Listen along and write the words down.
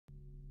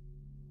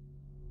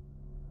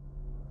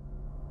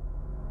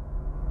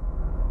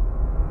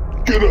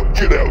Get up,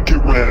 get out, get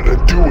round,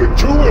 and do it,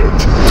 do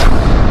it!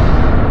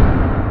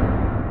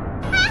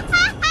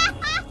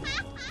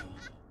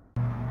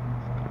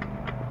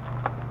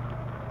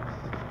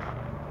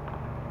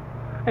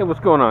 Hey,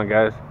 what's going on,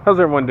 guys? How's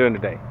everyone doing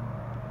today?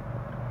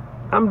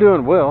 I'm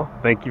doing well.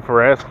 Thank you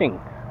for asking.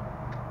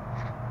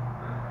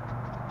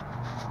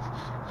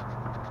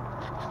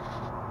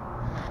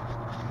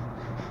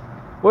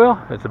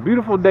 Well, it's a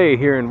beautiful day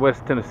here in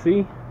West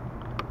Tennessee.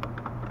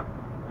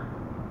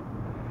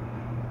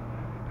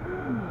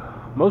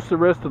 Most of the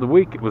rest of the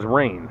week it was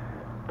rain.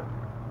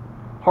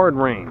 Hard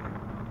rain.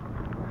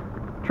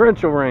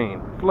 Torrential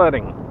rain.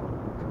 Flooding.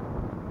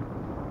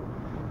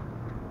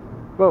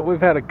 But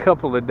we've had a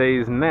couple of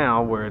days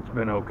now where it's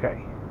been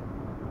okay.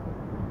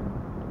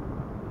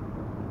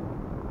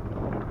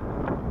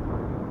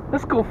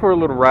 Let's go for a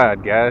little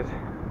ride, guys.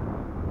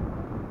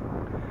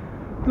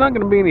 It's not going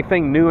to be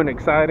anything new and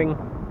exciting,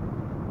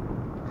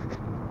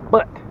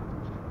 but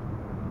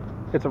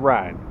it's a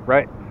ride,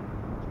 right?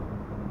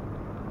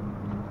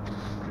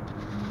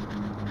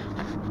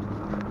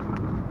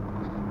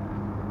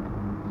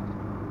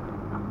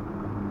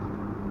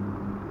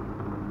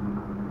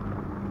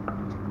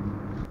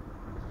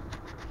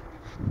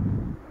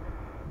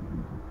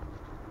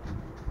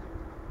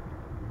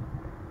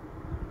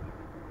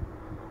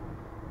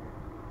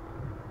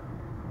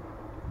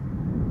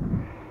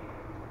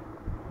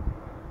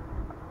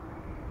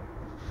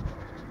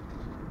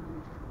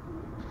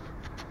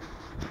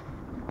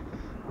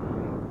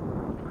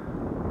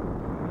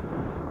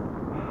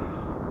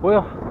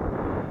 Well,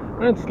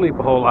 I didn't sleep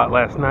a whole lot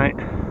last night.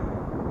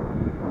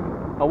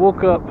 I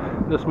woke up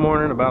this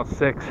morning about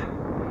 6,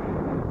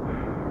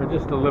 or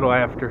just a little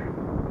after.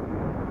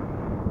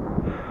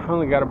 I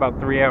only got about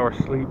 3 hours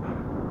sleep.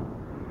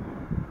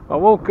 I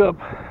woke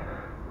up,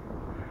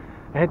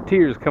 I had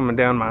tears coming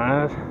down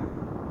my eyes.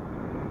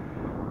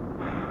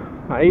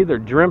 I either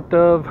dreamt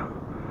of,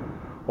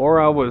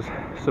 or I was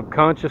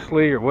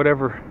subconsciously, or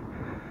whatever,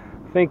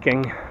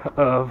 thinking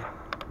of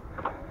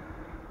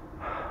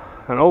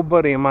an old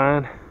buddy of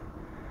mine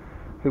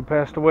who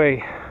passed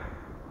away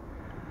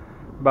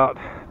about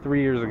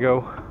 3 years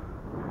ago,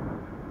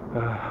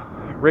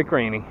 Rick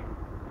Rainey.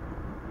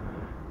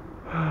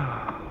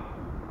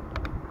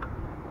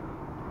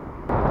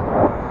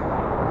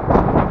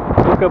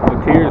 Woke up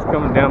with tears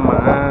coming down my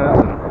eyes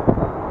and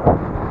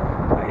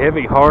a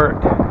heavy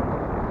heart.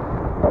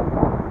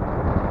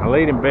 I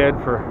laid in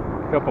bed for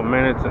a couple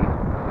minutes and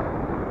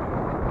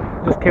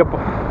just kept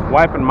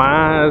wiping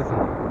my eyes.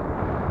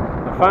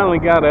 I finally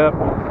got up.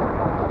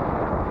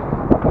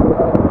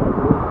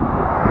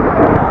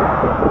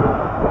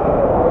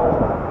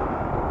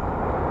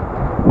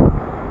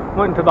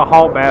 Went into the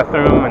hall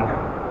bathroom and,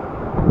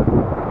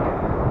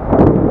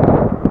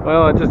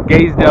 well, I just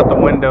gazed out the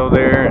window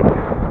there. And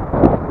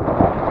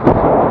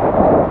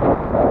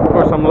of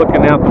course, I'm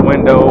looking out the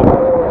window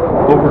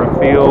over a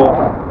field.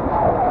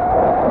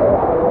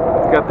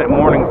 It's got that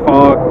morning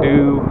fog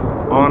dew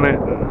on it.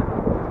 And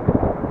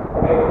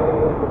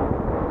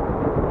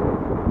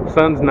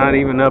sun's not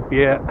even up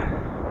yet.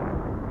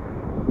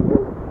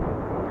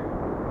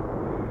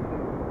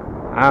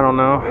 I don't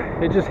know.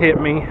 It just hit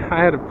me.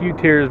 I had a few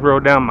tears roll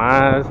down my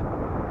eyes.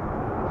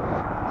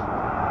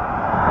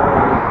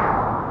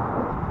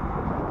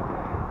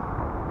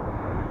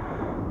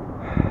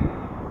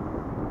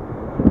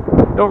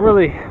 Don't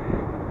really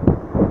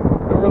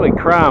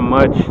cry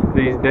much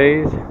these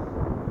days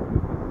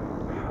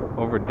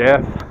over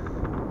death.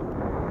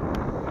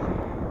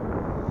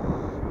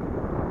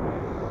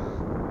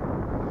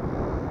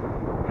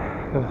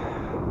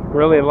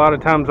 Really, a lot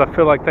of times I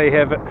feel like they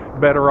have it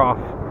better off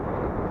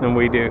than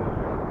we do.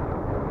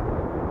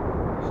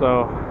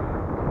 So,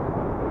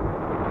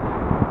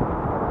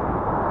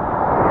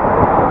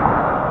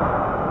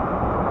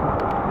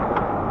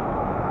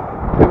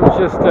 it was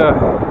just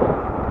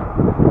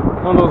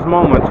one of those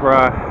moments where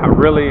I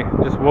really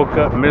just woke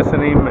up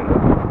missing him.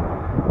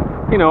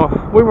 And, you know,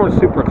 we weren't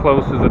super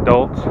close as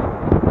adults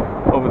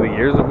over the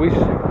years.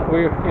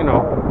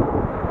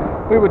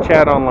 We would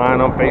chat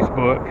online on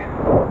Facebook,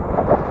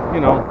 you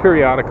know,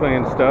 periodically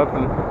and stuff.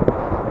 And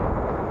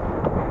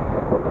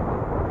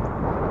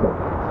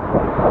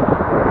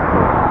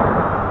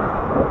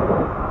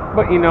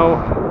but, you know,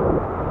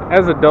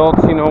 as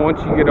adults, you know,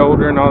 once you get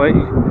older and all that,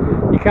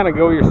 you kind of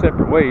go your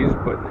separate ways.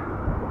 But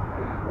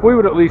we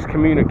would at least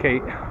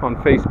communicate on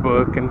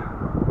Facebook, and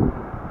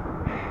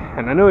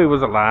I knew he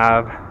was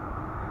alive.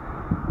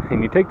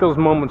 And you take those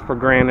moments for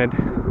granted.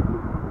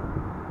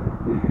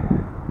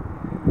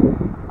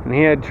 And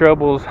he had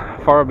troubles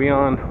far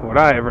beyond what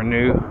I ever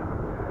knew.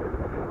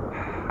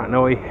 I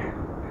know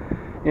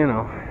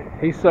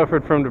he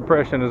suffered from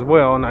depression as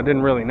well, and I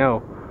didn't really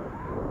know.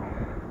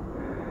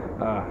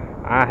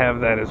 I have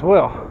that as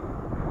well.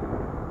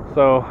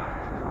 So,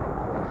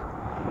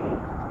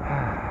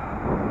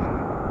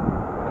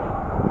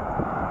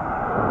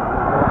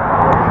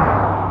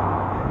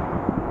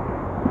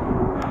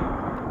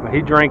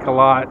 he drank a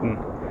lot and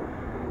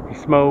he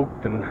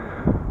smoked, and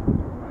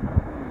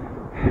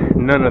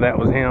none of that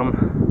was him.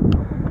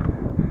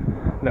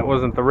 That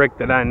wasn't the Rick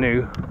that I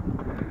knew.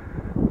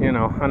 You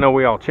know, I know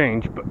we all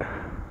change, but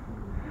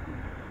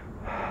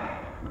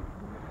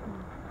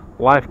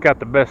life got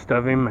the best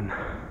of him, and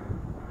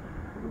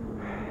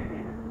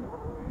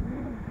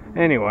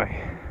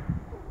anyway,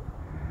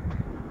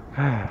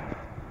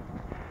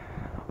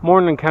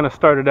 morning kind of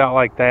started out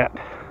like that.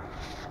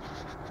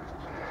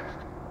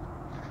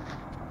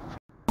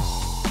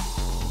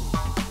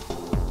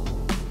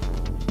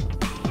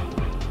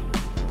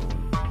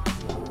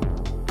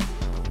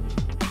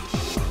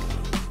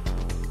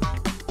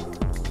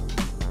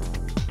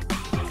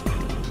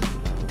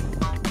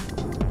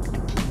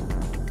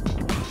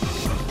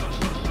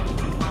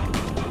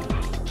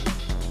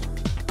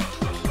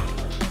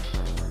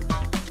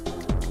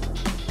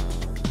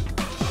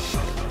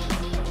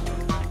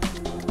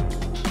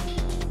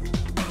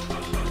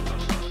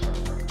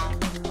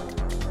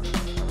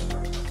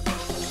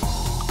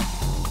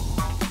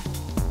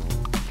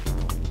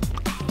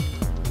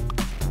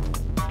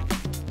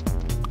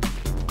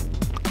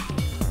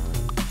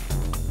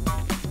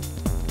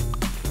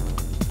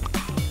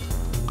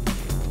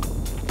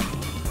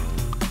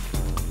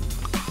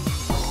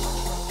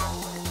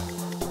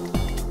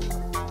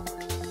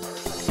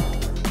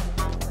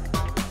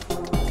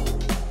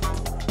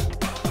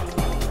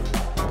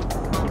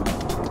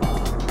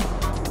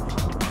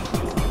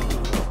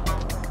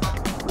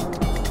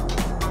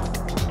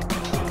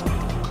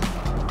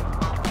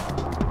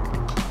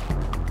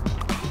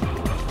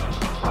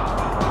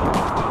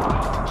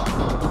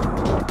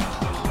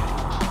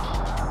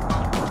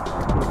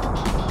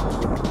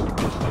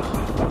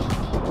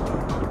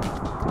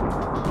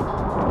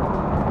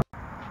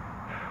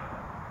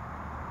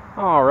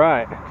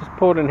 Alright, just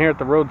pulled in here at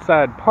the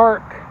roadside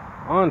park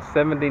on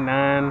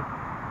 79.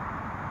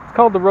 It's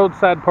called the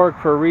roadside park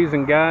for a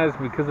reason, guys,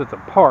 because it's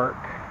a park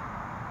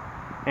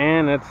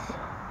and it's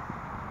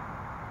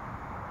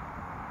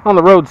on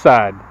the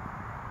roadside.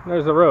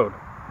 There's the road.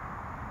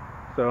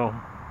 So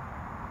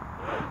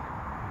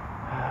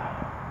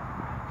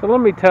let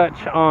me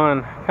touch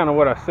on kind of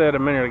what I said a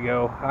minute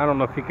ago. I don't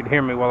know if you could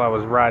hear me while I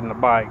was riding the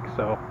bike.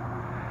 So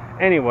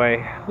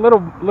anyway,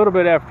 little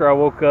bit after I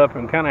woke up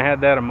and kind of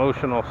had that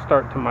emotional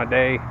start to my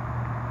day,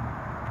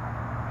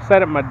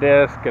 sat at my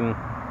desk and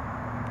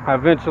I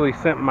eventually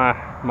sent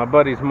my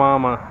buddy's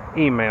mama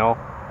email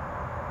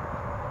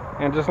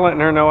and just letting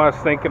her know I was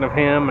thinking of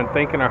him and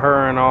thinking of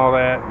her and all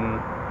that.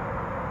 And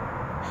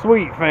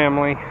sweet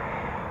family.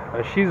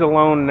 She's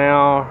alone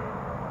now.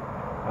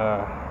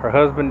 Her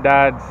husband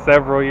died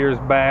several years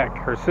back.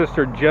 Her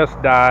sister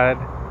just died,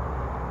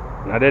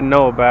 and I didn't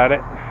know about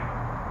it.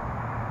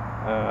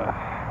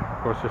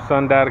 Of course, her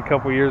son died a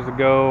couple years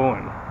ago,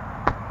 and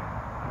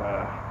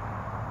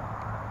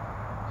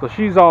so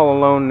she's all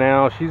alone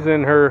now. She's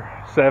in her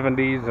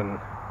 70s, and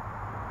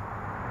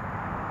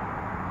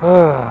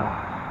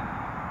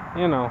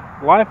you know,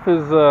 life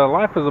is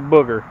a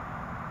booger.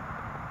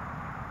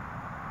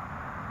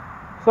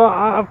 So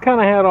I've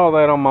kind of had all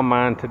that on my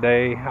mind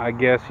today, I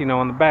guess, you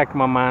know, in the back of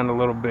my mind a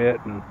little bit,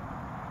 and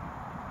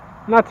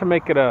not to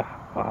make it a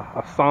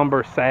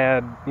somber,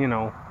 sad, you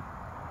know,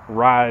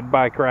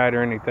 bike ride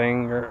or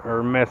anything,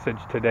 or message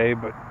today,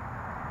 but,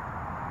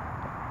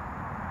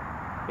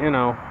 you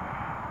know,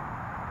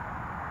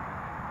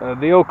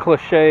 the old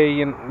cliche,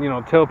 you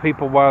know, tell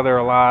people while they're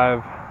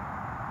alive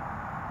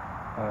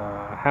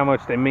how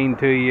much they mean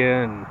to you,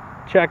 and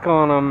check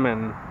on them,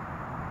 and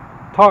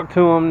talk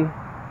to them.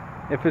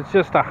 If it's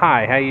just a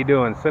hi, how you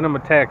doing? Send them a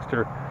text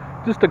or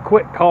just a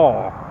quick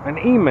call, an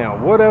email,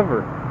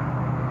 whatever.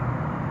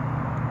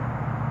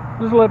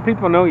 Just let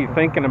people know you're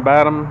thinking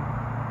about them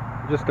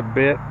just a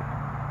bit.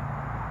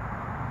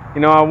 You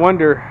know, I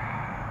wonder,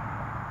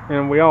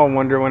 and we all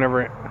wonder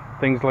whenever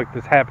things like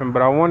this happen,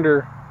 but I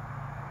wonder,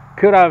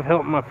 could I have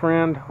helped my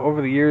friend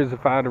over the years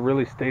if I had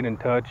really stayed in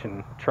touch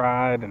and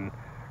tried and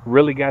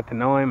really got to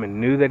know him and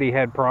knew that he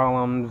had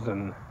problems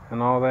and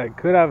all that?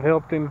 Could I have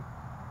helped him?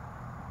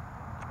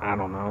 I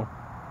don't know.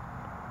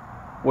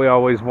 We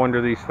always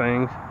wonder these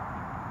things,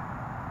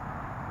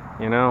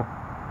 you know.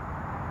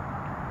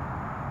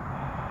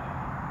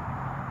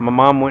 My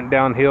mom went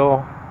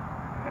downhill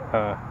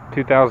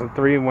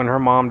 2003 when her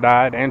mom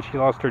died, and she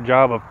lost her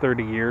job of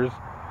 30 years,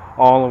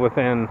 all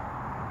within,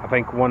 I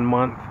think, 1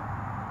 month.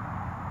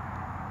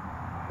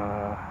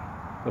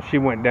 So she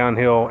went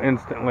downhill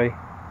instantly.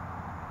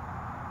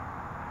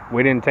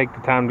 We didn't take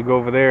the time to go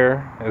over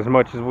there as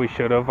much as we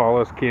should have, all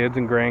us kids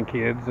and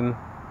grandkids, and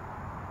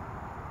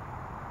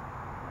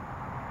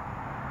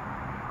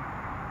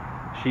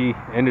she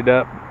ended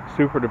up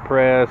super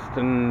depressed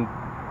and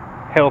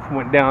health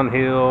went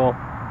downhill.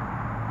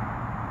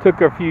 Took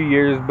her a few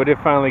years, but it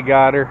finally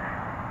got her.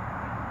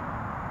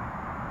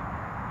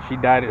 She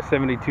died at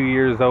 72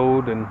 years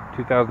old in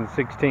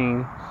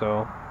 2016,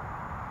 so,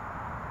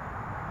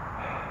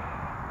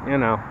 you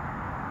know,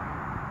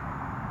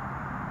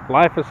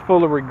 life is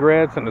full of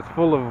regrets, and it's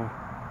full of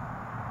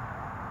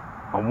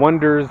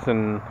wonders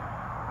and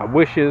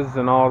wishes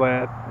and all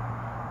that.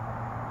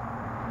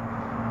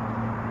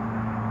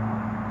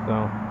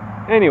 So,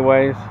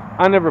 anyways,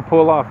 I never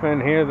pull off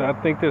in here. I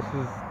think this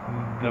is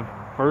the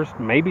first,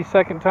 maybe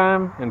second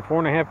time in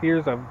 4.5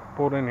 years I've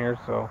pulled in here,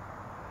 so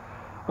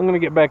I'm gonna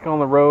get back on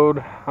the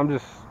road. I'm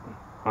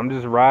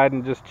just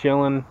riding, just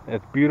chilling.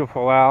 It's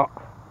beautiful out,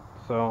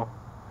 so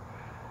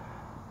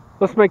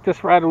let's make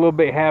this ride a little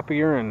bit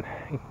happier and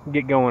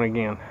get going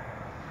again.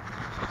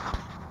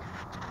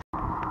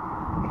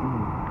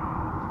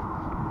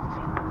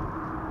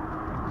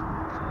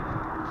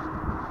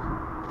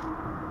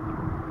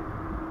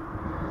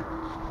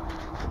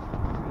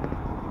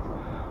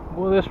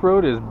 Boy, this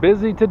road is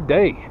busy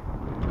today.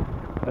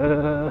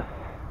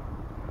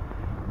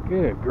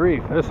 Good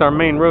grief. This is our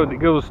main road that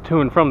goes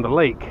to and from the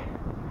lake.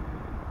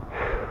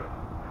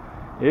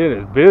 It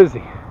is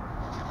busy.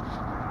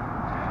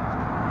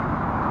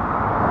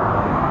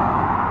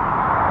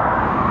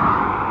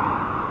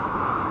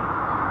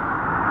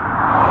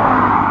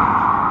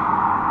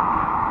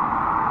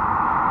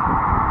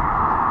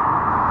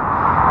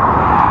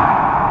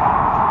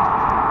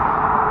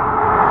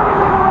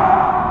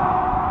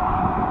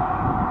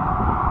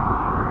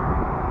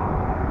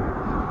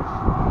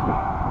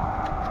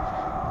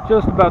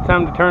 Just about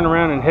time to turn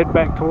around and head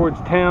back towards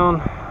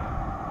town.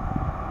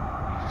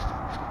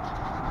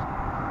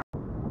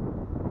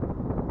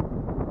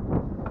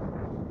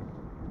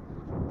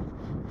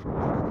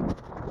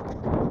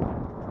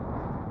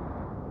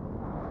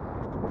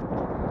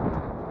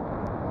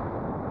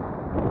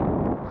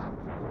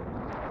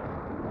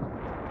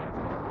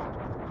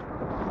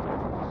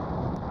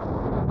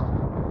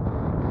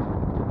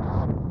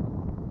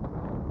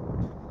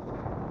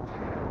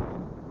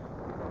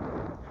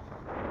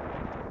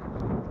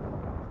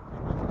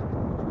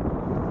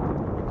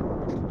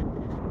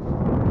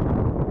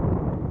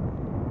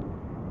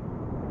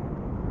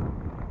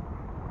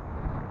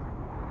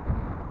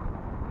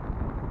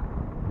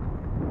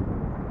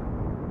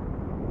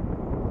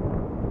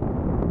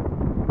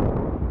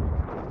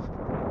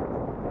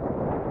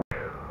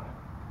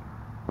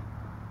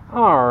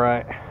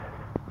 Alright,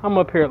 I'm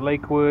up here at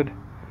Lakewood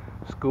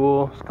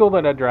school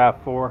that I drive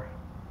for.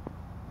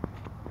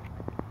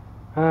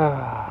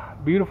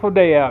 Beautiful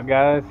day out,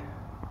 guys.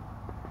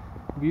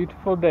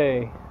 Beautiful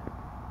day.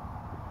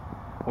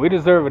 We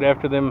deserve it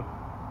after them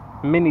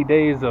many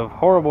days of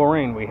horrible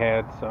rain we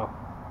had, so.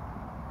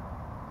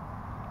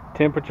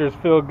 Temperatures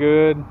feel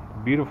good,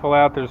 beautiful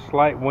out, there's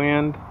slight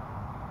wind,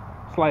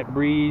 slight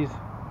breeze.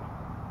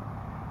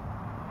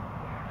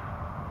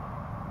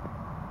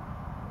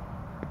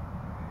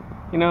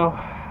 You know,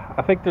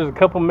 I think there's a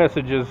couple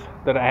messages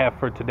that I have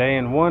for today,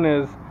 and one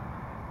is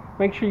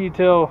make sure you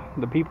tell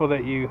the people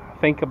that you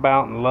think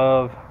about and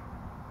love,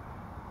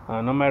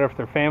 no matter if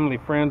they're family,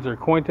 friends, or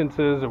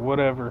acquaintances or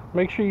whatever,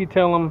 make sure you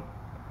tell them,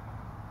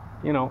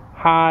 you know,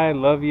 hi,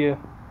 love you,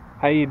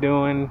 how you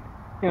doing,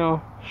 you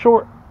know,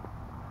 short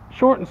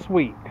and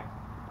sweet.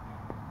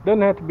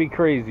 Doesn't have to be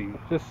crazy.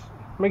 Just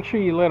make sure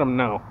you let them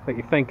know that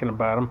you're thinking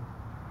about them.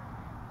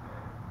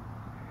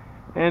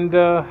 And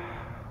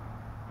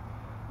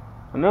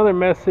another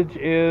message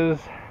is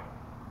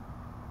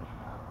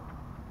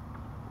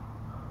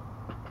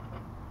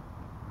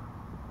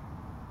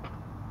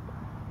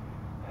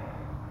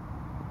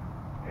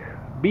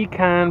be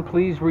kind,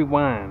 please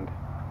rewind.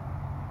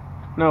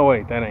 No,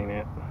 wait, that ain't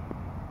it.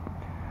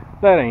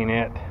 That ain't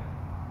it.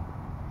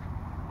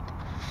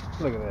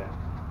 Look at that.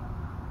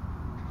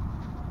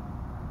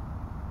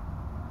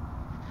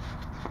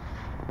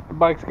 The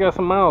bike's got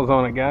some miles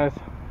on it, guys.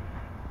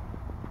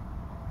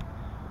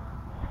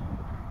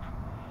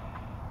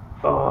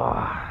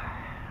 Oh.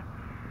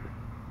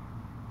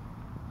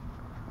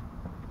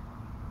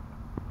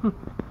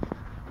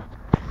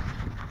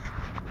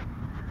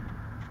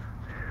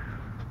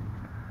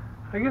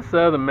 I guess the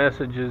other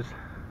message is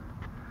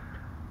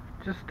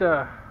just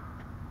try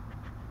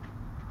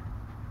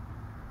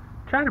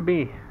to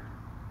be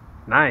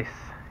nice,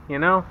 you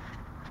know?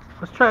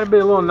 Let's try to be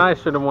a little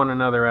nicer to one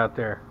another out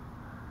there.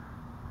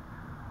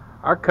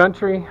 Our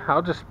country,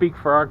 I'll just speak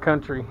for our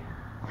country.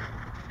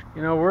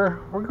 You know, we're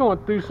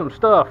going through some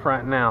stuff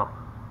right now.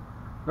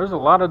 There's a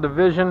lot of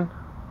division,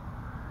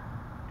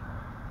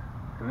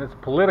 and it's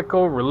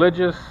political,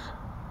 religious,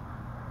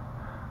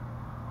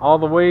 all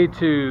the way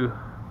to,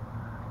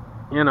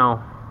 you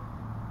know,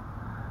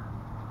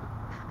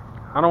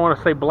 I don't want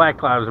to say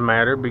Black Lives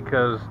Matter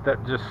because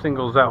that just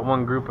singles out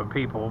one group of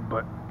people,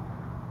 but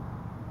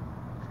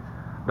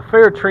the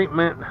fair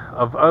treatment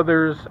of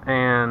others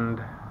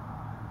and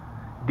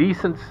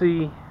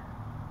decency,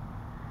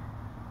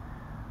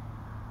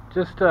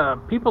 just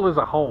people as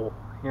a whole,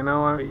 you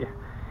know.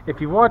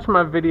 If you watch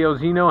my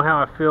videos, you know how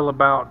I feel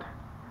about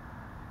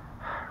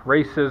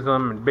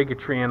racism and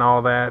bigotry and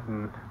all that,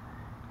 and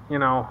you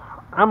know,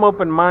 I'm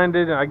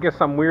open-minded. I guess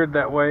I'm weird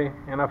that way,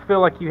 and I feel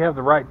like you have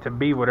the right to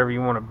be whatever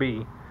you want to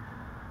be,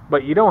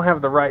 but you don't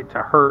have the right to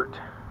hurt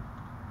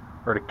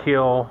or to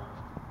kill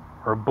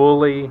or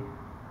bully.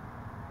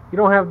 You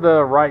don't have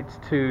the rights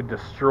to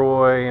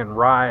destroy and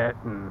riot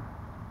and,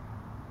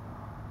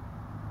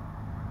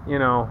 you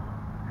know,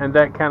 and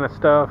that kind of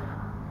stuff.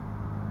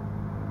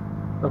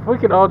 If we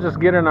could all just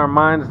get in our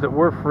minds that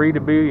we're free to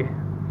be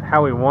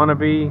how we want to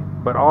be,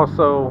 but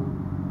also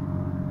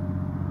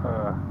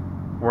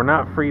we're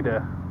not free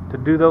to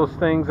do those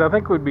things, I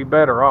think we'd be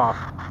better off,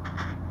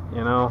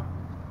 you know.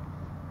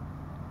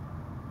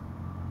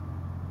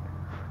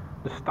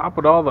 Just stop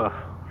with all the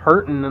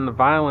hurting and the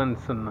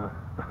violence and the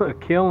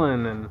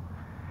killing, and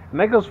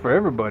that goes for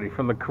everybody,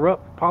 from the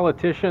corrupt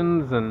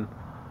politicians and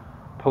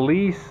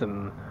police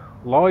and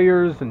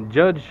lawyers and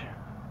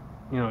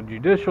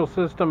judicial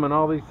system and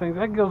all these things.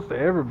 That goes to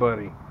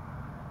everybody.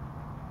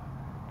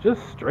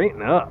 Just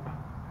straighten up.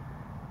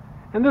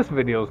 And this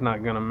video is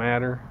not going to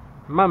matter.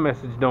 My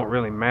message don't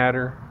really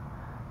matter.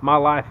 My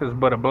life is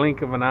but a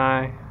blink of an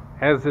eye,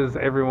 as is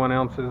everyone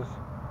else's.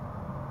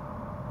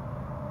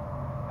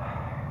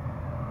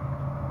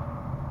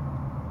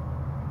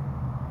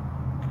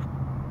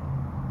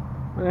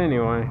 But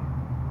anyway,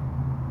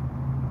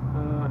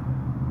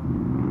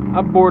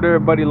 I've bored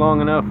everybody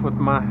long enough with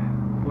my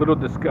little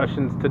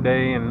discussions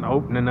today and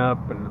opening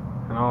up and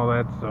all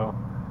that, so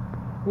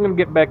I'm going to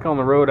get back on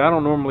the road. I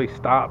don't normally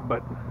stop,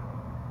 but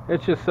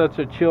it's just such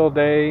a chill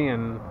day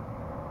and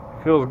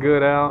it feels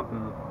good out,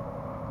 and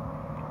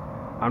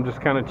I'm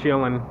just kind of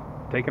chilling,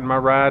 taking my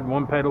ride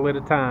one pedal at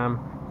a time.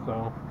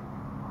 So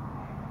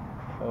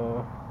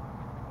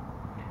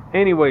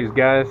anyways,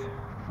 guys,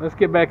 let's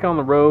get back on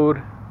the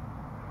road.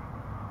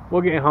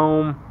 We'll get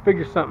home,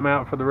 figure something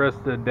out for the rest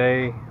of the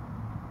day.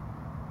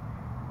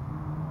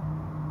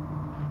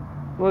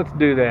 Let's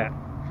do that.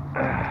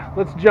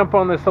 Let's jump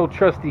on this old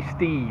trusty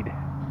steed.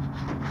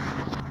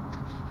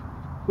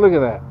 Look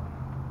at that.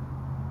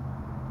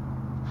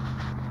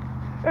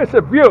 It's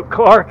a beaut,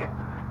 Clark.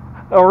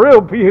 A real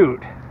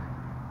beaut.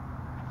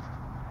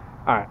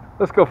 Alright,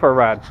 let's go for a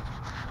ride.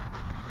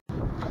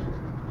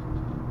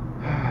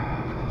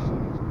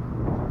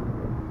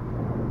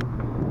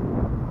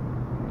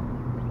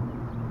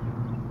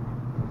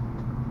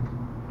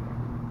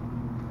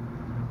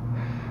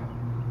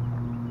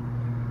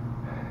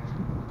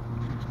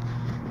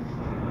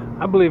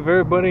 I believe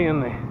everybody in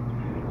the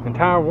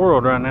entire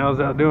world right now is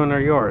out doing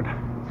their yard.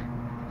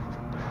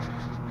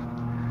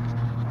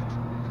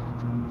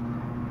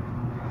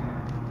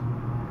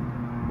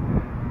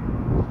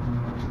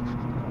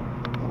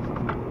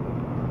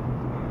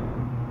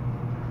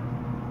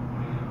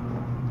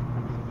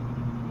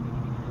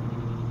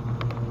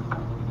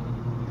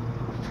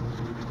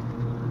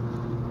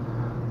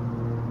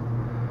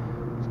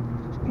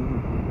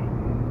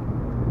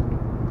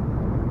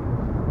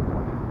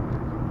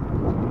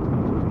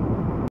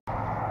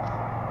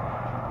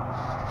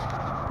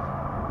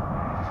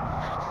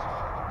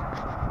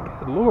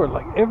 Lord,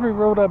 like every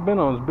road I've been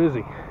on is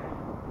busy.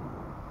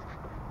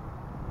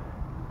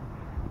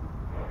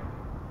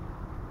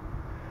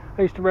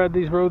 I used to ride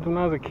these roads when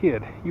I was a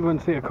kid. You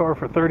wouldn't see a car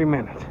for 30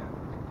 minutes.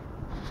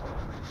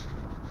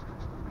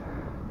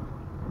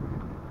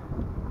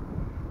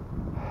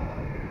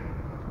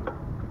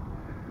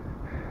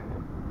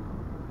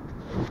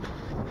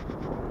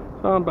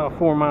 So I'm about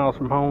 4 miles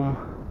from home,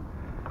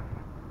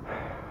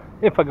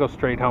 if I go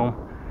straight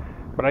home.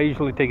 But I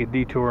usually take a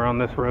detour on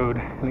this road,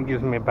 and it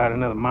gives me about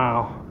another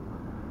mile.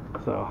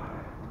 So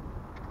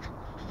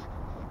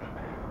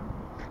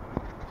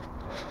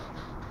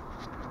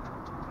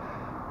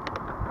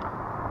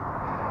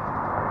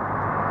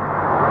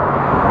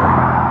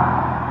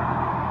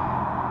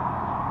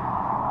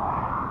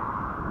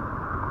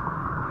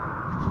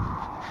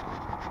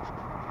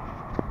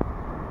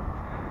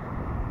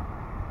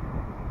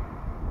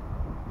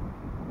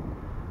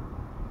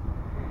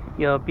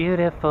you're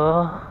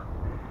beautiful,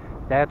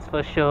 that's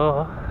for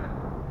sure.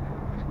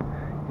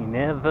 You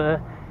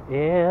never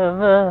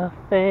ever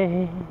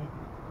fade.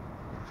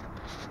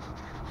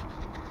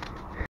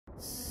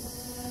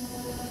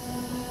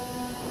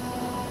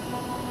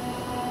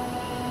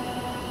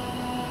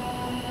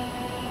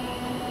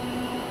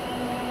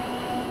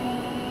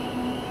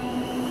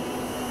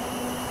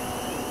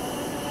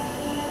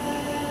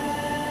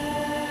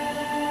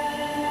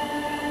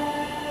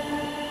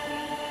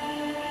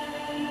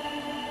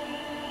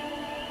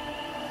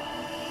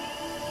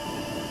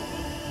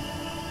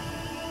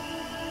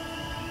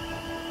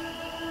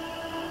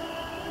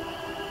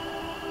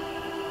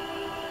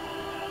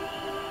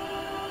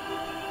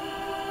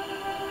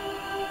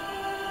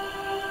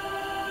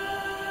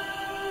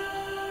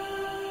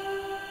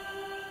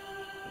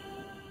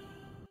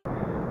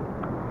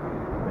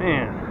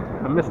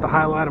 Man, I missed the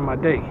highlight of my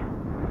day.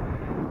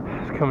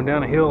 I was coming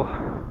down a hill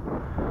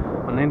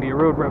on India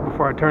Road right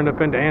before I turned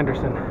up into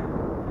Anderson.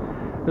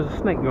 There's a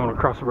snake going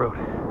across the road.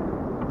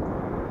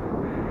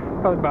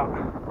 Probably about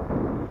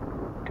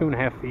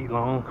 2.5 feet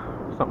long,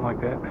 something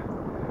like that.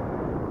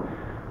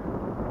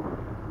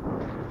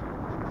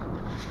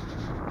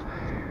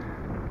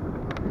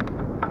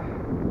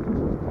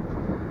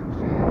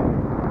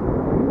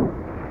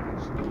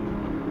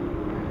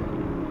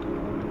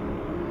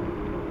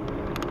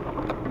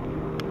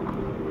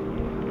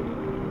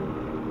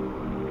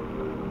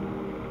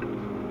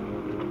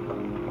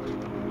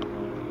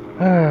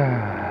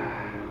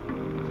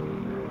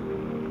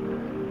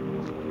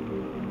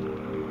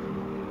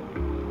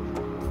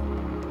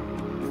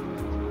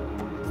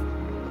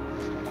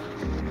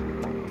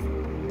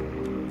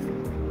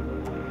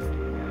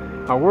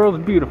 Our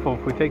world's beautiful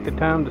if we take the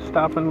time to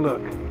stop and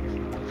look.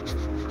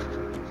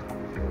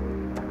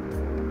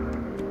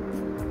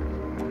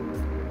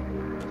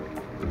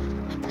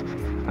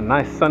 A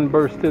nice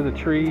sunburst through the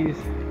trees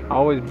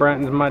always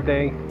brightens my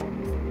day.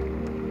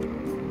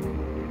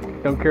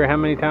 Don't care how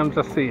many times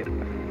I see it.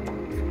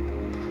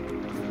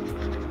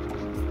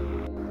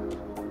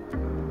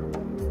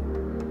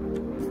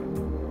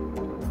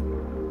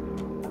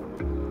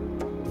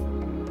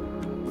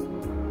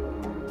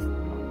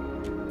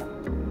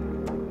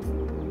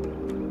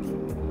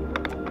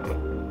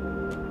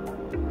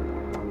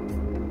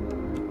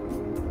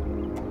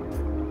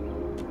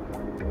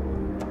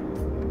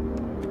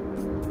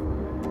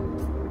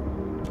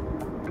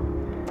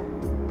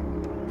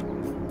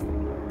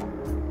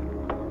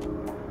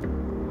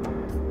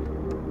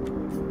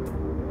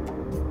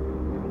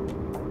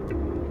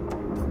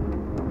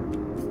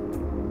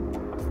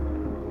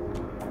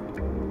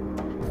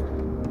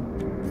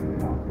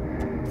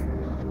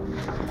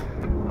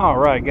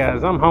 Alright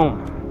guys, I'm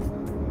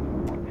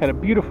home. Had a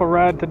beautiful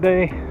ride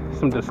today,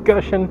 some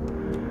discussion.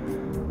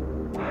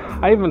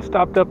 I even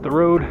stopped up the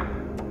road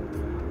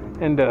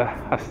and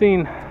I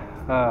seen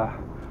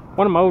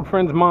one of my old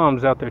friend's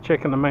moms out there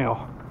checking the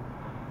mail.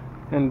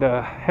 And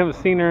haven't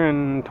seen her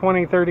in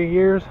 20, 30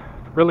 years,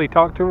 really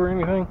talked to her or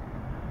anything.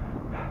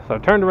 So I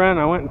turned around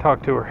and I went and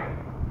talked to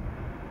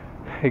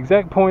her.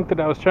 Exact point that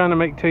I was trying to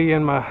make to you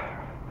in my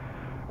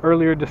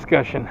earlier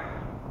discussion.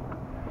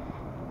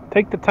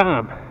 Take the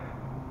time.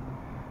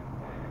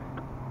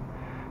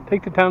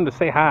 Take the time to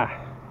say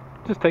hi.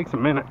 It just takes a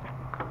minute.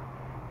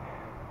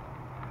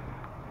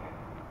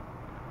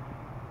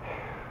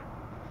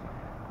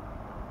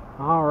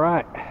 All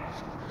right.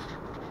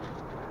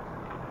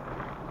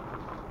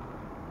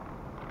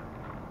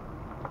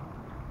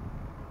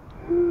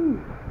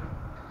 Whew.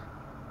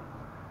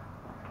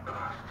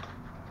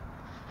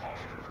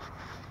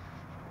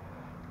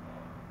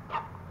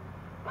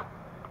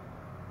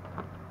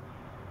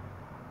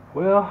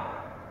 Well,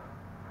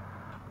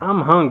 I'm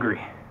hungry.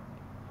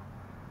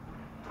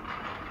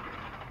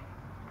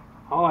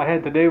 All I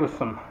had today was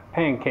some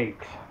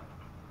pancakes.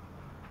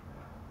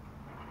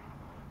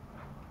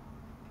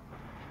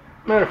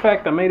 Matter of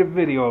fact, I made a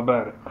video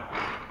about it.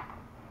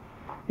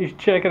 You should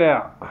check it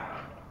out.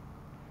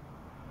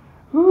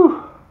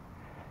 Whew.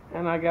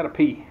 And I gotta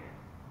pee.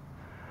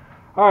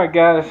 Alright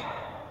guys.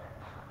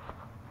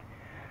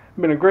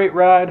 Been a great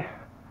ride.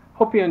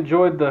 Hope you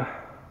enjoyed the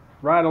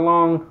ride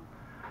along.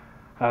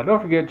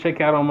 Don't forget to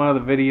check out all my other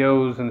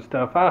videos and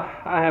stuff.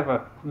 I have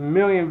a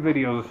million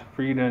videos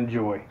for you to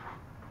enjoy.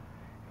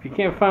 If you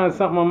can't find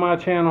something on my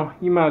channel,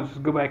 you might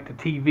just go back to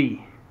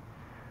TV.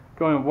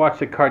 Go and watch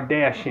the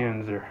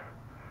Kardashians or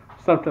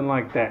something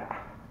like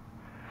that.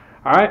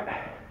 Alright?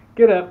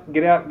 Get up,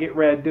 get out, get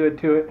rad, do it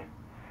to it.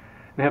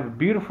 And have a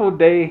beautiful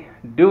day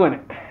doing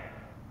it.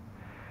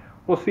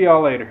 We'll see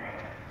y'all later.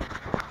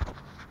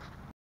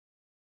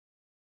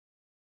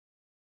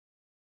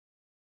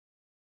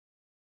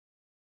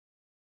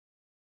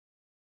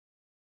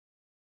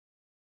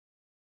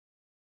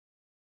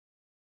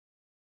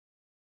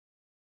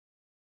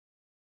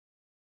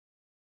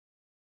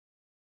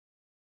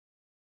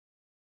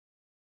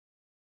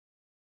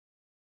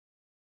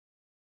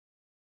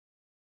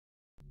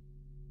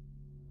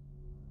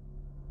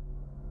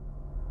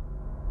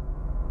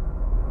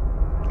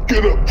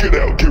 Get up, get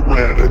out, get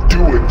rad, and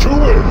do it to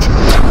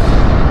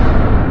it!